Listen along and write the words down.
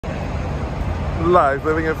Live,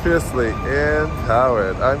 living it fiercely,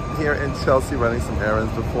 empowered. I'm here in Chelsea running some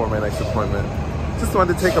errands before my next appointment. Just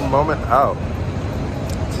wanted to take a moment out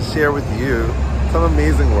to share with you some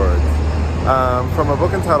amazing words from a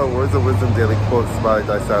book entitled Words of Wisdom Daily Quotes by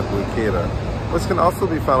Daisaku Ikeda, which can also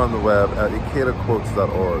be found on the web at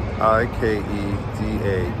ikedaquotes.org,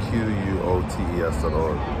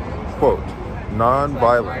 ikedaquotes.org. Quote,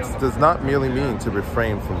 non-violence does not merely mean to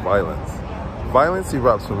refrain from violence. Violence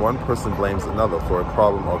erupts when one person blames another for a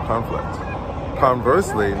problem or conflict.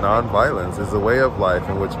 Conversely, non-violence is a way of life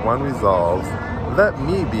in which one resolves, let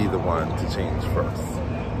me be the one to change first.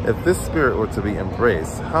 If this spirit were to be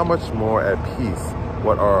embraced, how much more at peace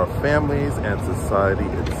would our families and society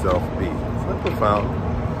itself be? Isn't that profound?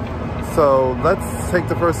 So let's take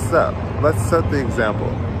the first step. Let's set the example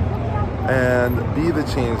and be the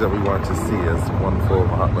change that we want to see, as wonderful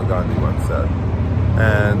Mahatma Gandhi once said.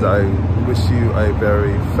 And I wish you a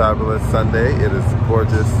very fabulous Sunday. It is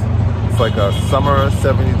gorgeous. It's like a summer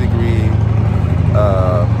 70-degree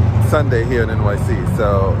Sunday here in NYC.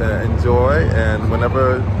 So enjoy, and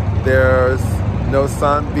whenever there's no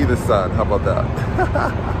sun, be the sun. How about that?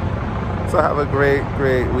 So have a great,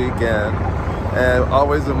 great weekend. And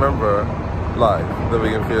always remember, life,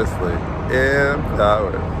 living it fiercely,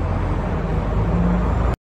 empowered.